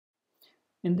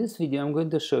In this video, I'm going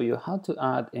to show you how to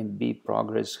add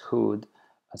MBProgressHUD,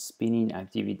 a spinning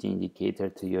activity indicator,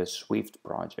 to your Swift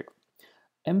project.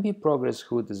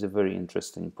 MBProgressHUD is a very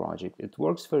interesting project. It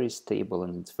works very stable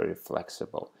and it's very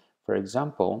flexible. For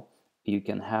example, you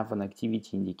can have an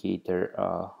activity indicator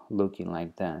looking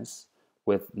like this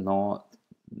with no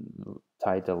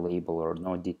title label or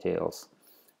no details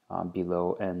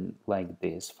below, and like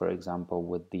this, for example,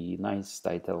 with the nice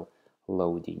title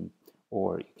loading.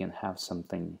 Or you can have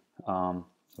something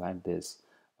like this,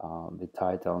 the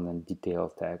title and then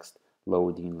detailed text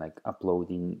loading, like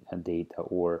uploading data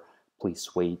or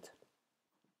please wait.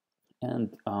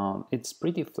 And it's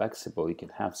pretty flexible. You can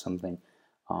have something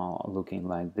looking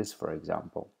like this, for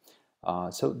example.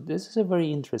 So this is a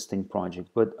very interesting project,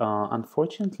 but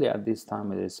unfortunately at this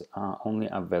time it is only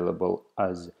available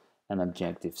as an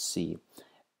Objective-C.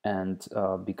 And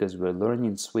because we're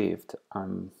learning Swift,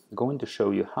 I'm going to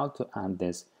show you how to add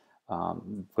this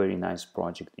very nice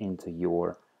project into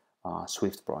your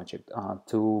Swift project.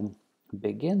 To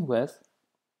begin with,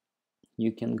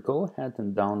 you can go ahead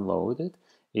and download it.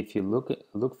 If you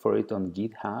look for it on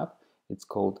GitHub, it's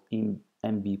called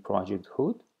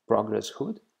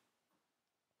MBProgressHUD.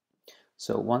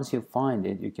 So once you find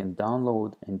it, you can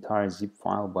download entire zip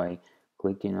file by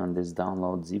clicking on this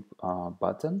download zip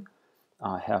button.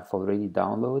 I have already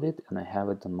downloaded and I have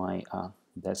it on my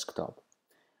desktop.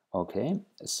 Okay,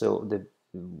 so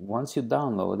once you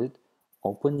download it,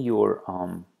 open your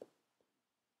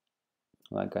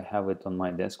like I have it on my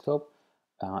desktop.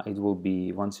 It will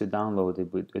be, once you download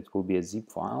it, it will be a zip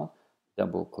file.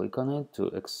 Double click on it to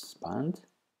expand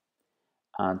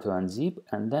and to unzip,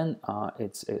 and then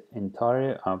it's an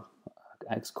entire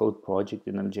Xcode project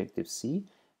in Objective-C,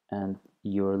 and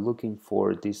you're looking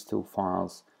for these two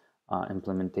files,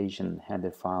 implementation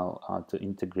header file, to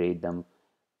integrate them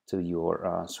to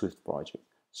your Swift project.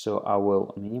 So I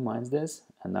will minimize this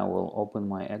and I will open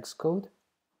my Xcode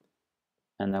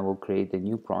and I will create a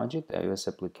new project, iOS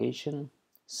application,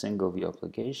 single view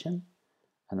application,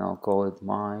 and I'll call it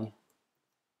my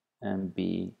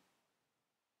MB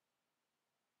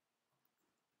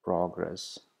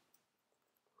Progress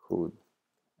HUD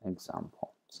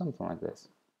example, something like this.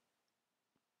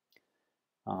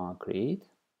 Create.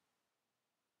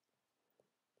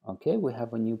 Okay, we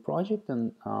have a new project,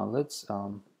 and let's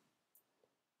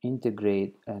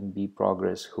integrate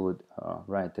MBProgressHUD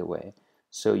right away.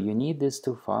 So you need these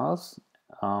two files,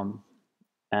 M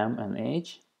and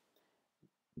H.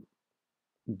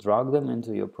 Drag them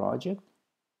into your project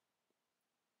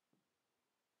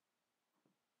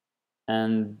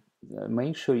and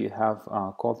make sure you have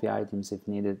copy items if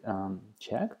needed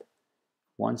checked.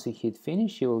 Once you hit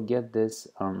finish, you will get this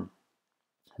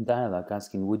dialog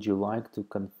asking, would you like to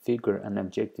configure an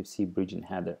Objective-C bridging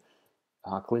header?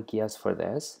 Click yes for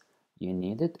this. You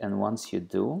need it, and once you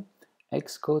do,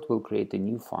 Xcode will create a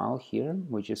new file here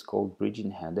which is called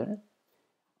bridging header.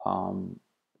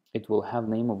 It will have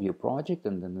name of your project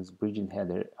and then this bridging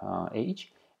header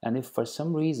H. And if for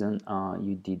some reason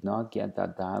you did not get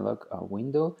that dialog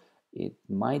window, it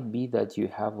might be that you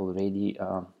have already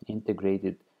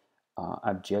integrated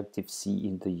Objective-C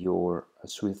into your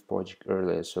Swift project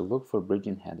earlier. So look for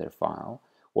bridging header file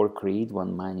or create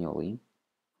one manually.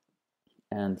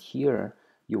 And here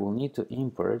you will need to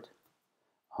import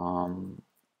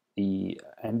the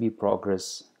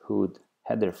MBProgressHUD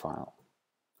header file.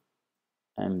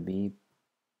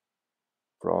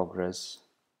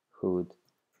 MBProgressHUD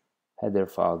header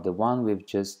file, the one we've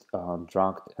just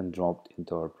dragged and dropped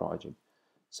into our project.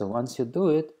 So once you do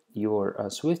it, your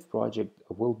Swift project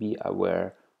will be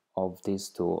aware of these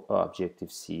two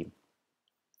Objective-C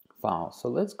files. So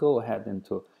let's go ahead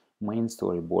into main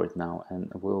storyboard now,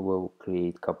 and we will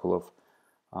create a couple of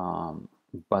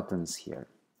buttons here.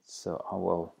 So I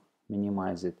will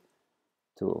minimize it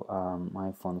to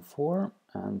iPhone 4,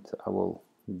 and I will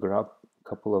grab a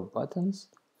couple of buttons.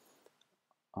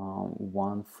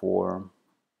 One for,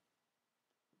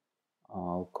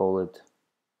 I'll call it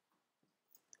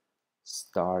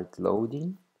start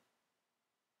loading,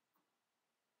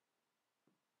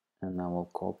 and I will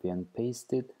copy and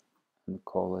paste it and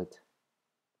call it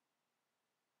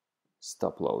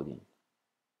stop loading.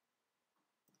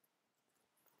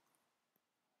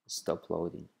 Stop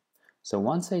loading. So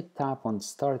once I tap on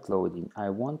start loading,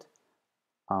 I want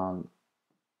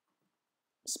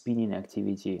spinning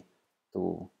activity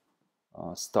to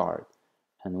start,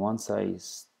 and once I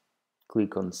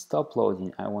click on stop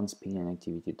loading, I want spinning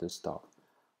activity to stop.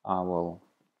 I will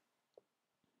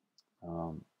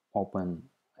open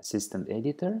Assistant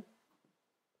Editor.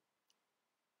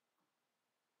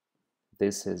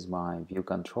 This is my view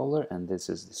controller, and this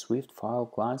is the Swift file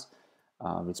class.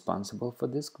 responsible for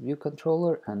this view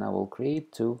controller, and I will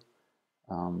create two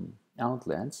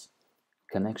outlets.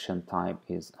 Connection type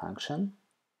is action,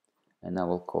 and I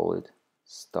will call it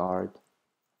start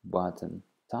button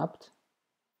tapped.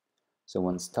 So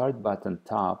when start button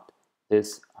tapped,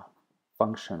 this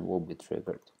function will be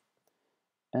triggered.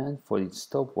 And for the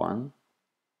stop one,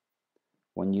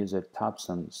 when user taps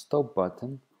on stop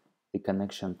button, the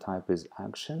connection type is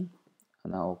action,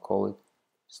 and I will call it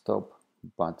stop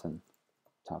button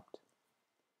tapped.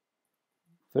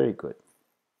 Very good.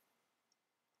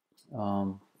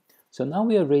 So now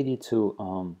we are ready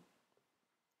to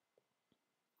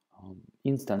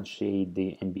instantiate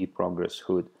the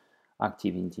MBProgressHUD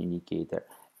activity indicator,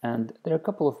 and there are a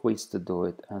couple of ways to do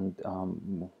it, and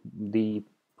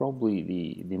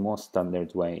probably the most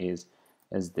standard way is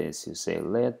this. You say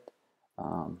let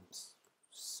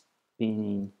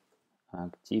spinning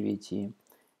activity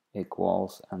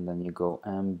equals, and then you go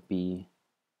MB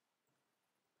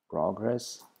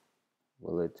progress.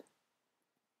 Will it?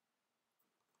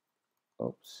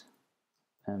 Oops.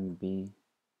 MB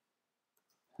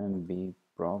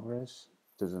progress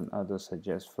doesn't auto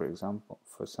suggest, for example,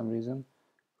 for some reason,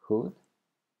 HUD.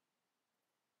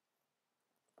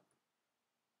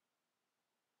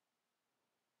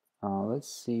 Let's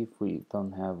see if we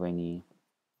don't have any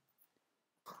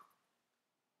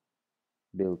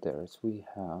builders. We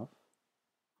have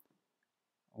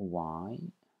Y.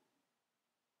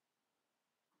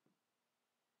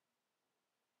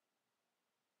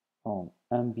 Oh,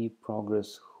 MB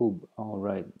progress hub. All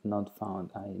right, not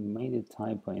found. I made a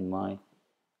typo in my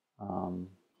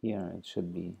here. It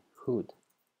should be HUD.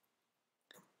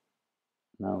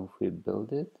 Now if we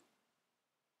build it,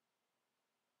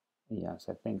 yes,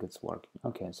 I think it's working.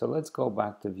 Okay, so let's go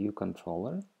back to view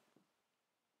controller.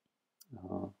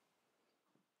 I'll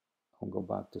go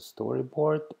back to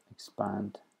storyboard,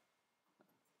 expand.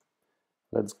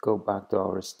 Let's go back to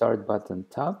our start button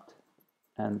tapped,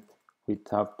 and we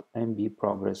tapped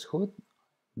MBProgressHUD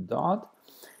dot,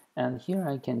 and here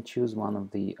I can choose one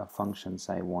of the functions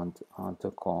I want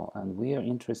to call, and we are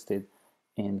interested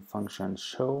in function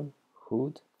show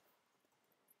HUD.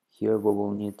 Here we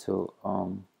will need to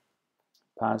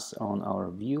pass on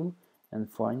our view, and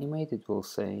for animate it will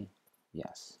say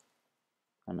yes.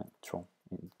 I meant true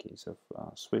in case of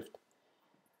Swift.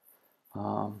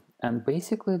 And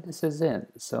basically this is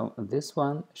it. So this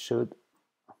one should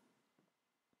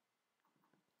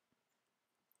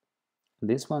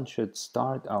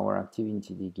start our activity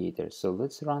indicator. So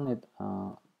let's run it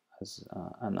as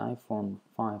an iPhone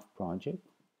 5 project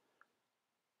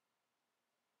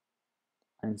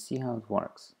and see how it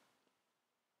works.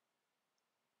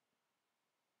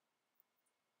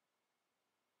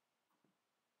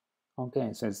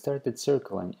 Okay, so it started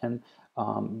circling, and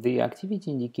the activity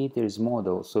indicator is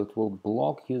model, so it will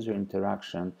block user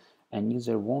interaction, and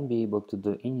user won't be able to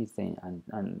do anything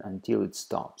until it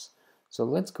stops. So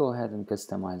let's go ahead and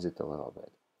customize it a little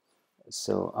bit.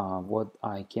 So what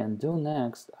I can do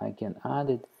next, I can add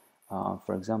it,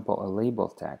 for example, a label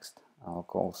text. I'll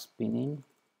call spinning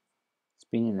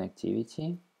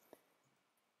activity.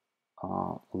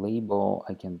 Label,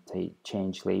 I can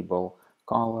change label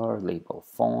color, label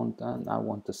font, and I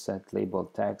want to set label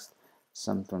text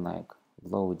something like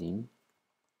loading,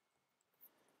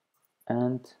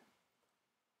 and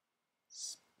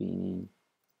spinning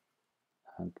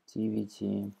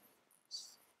activity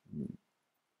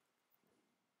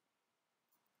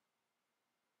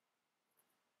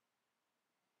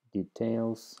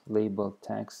details label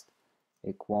text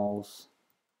equals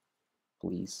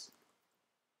please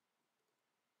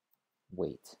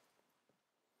wait.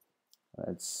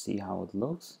 Let's see how it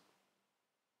looks.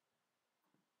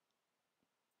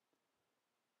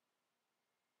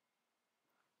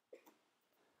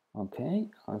 Okay,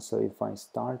 so if I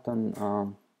start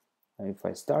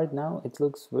now, it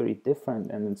looks very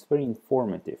different and it's very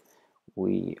informative.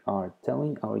 We are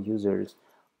telling our users,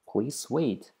 please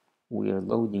wait, we are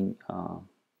loading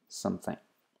something.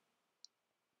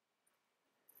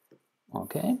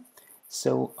 Okay,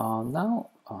 so now,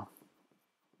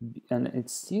 and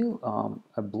it's still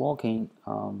a blocking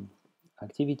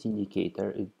activity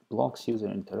indicator. It blocks user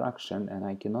interaction and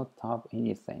I cannot tap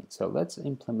anything. So let's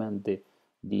implement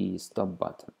the stop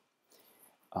button.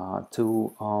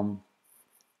 To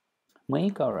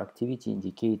make our activity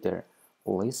indicator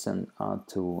listen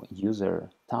to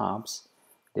user taps,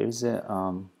 there is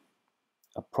a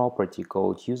property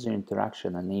called user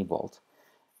interaction enabled,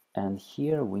 and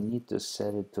here we need to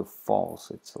set it to false.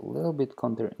 It's a little bit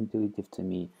counterintuitive to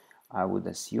me. I would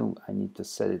assume I need to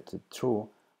set it to true,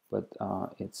 but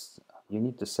you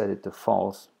need to set it to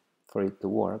false for it to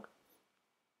work.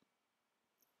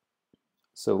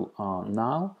 So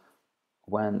now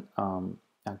when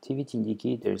activity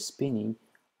indicator is spinning,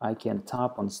 I can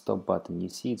tap on stop button. You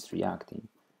see it's reacting.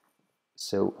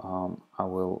 So I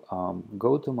will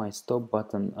go to my stop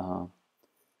button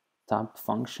tap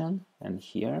function, and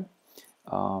here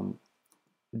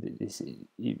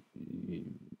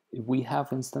we have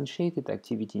instantiated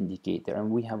activity indicator,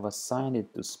 and we have assigned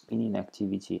it to spinning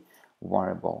activity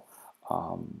variable,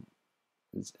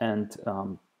 and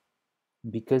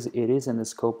because it is in the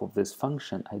scope of this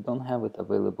function, I don't have it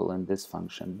available in this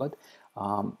function, but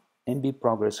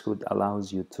MBProgressHUD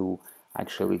allows you to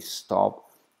actually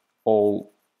stop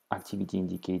all activity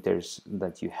indicators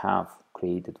that you have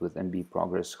created with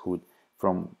MBProgressHUD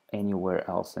from anywhere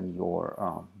else in your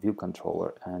view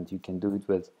controller, and you can do it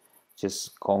with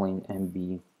just calling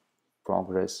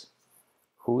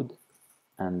MBProgressHUD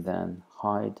and then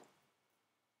hide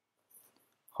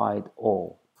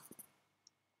all,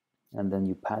 and then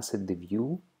you pass it the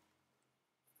view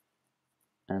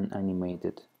and animate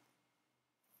it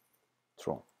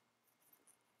through.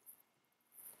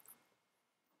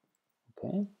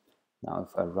 Okay, now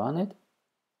if I run it,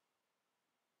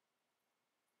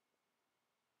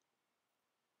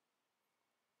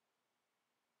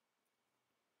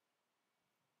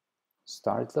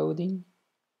 start loading,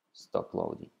 stop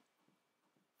loading.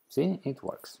 See, it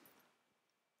works.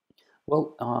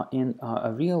 Well, in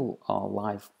a real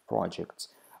life projects,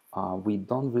 we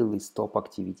don't really stop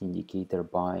activity indicator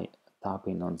by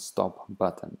tapping on stop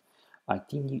button.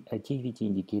 Activity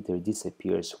indicator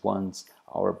disappears once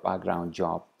our background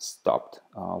job stopped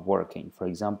working. For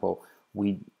example,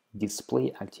 we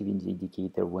display activity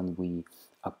indicator when we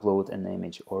upload an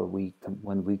image, or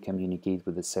when we communicate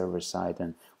with the server side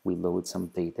and we load some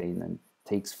data in, and it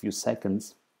takes few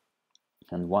seconds.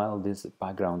 And while this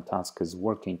background task is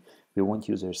working, we want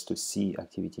users to see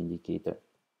activity indicator.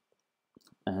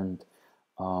 And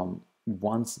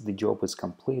once the job is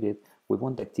completed, we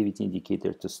want activity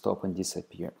indicator to stop and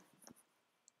disappear.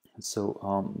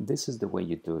 So this is the way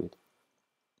you do it.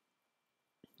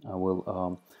 I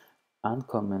will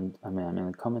comment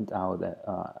out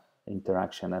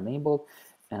interaction enabled.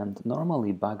 And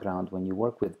normally background, when you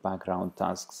work with background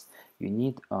tasks, you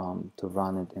need to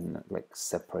run it in like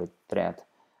separate thread,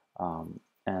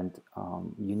 and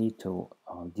you need to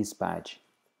dispatch.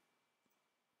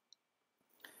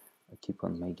 I keep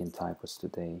on making typos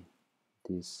today.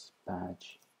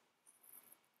 Dispatch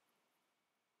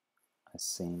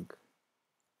async,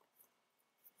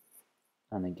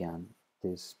 and again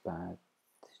dispatch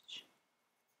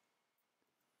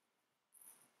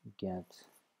get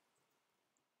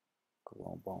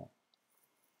global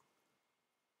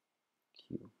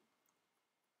queue.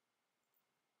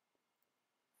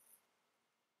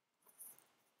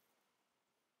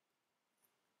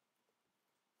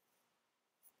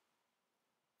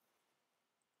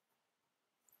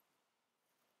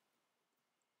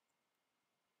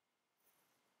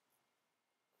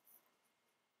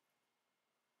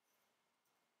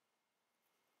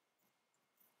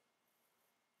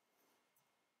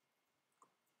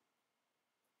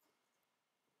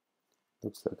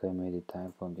 Looks like I made a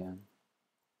typo again.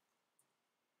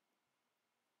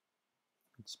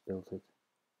 It's built it.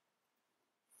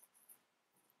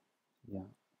 Yeah,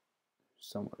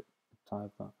 somewhere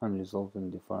typo. Unresolved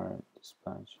and defined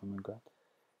dispatch. Oh my god.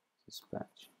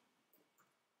 Dispatch.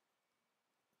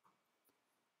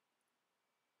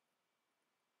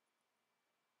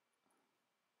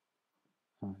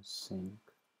 Async.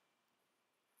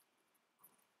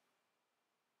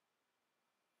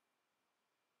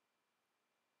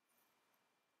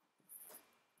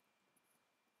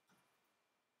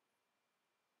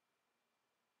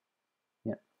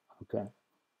 Yeah, okay.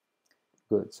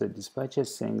 Good. So dispatch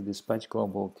async, dispatch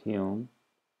global queue.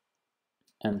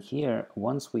 And here,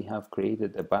 once we have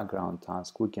created a background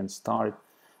task, we can start,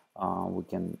 we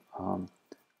can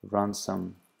run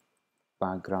some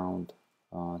background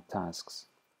tasks.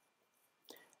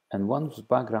 And once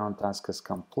background task is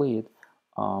complete,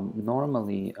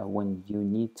 normally when you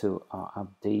need to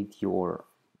update your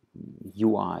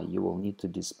UI, you will need to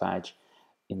dispatch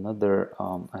another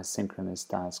asynchronous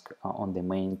task on the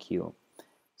main queue.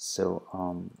 So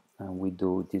we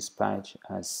do dispatch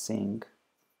async,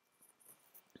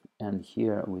 and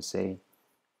here we say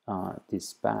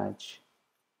dispatch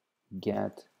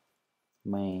get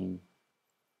main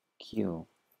queue.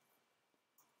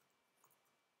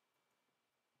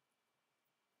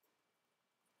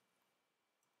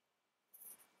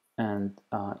 And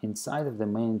inside of the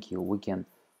main queue, we can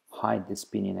hide the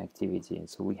spinning activity.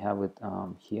 So we have it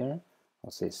here.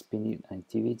 I'll say spinning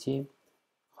activity,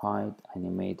 hide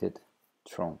animated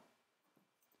throw.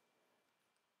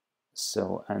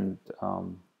 So, and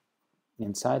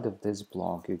inside of this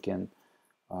block, you can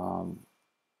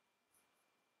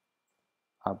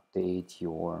update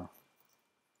your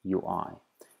UI.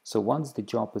 So once the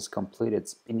job is completed,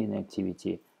 spinning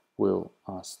activity will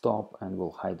stop and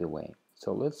will hide away.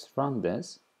 So let's run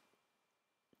this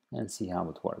and see how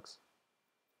it works.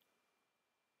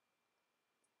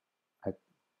 I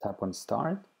tap on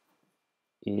start.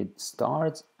 It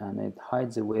starts and it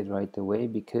hides away right away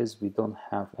because we don't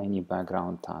have any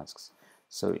background tasks.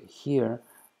 So here,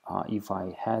 if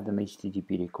I had an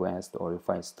HTTP request, or if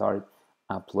I start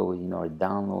uploading or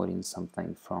downloading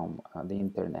something from the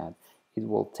internet, it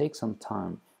will take some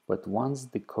time. But once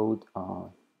the code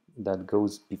that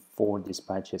goes before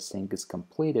dispatch async is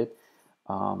completed,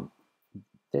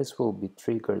 this will be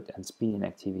triggered and spinning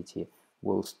activity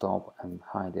will stop and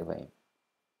hide away.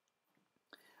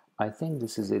 I think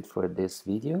this is it for this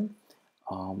video.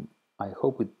 I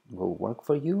hope it will work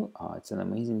for you. It's an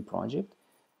amazing project,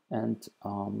 and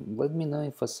let me know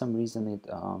if for some reason it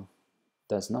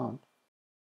does not,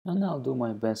 and I'll do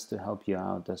my best to help you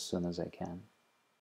out as soon as I can.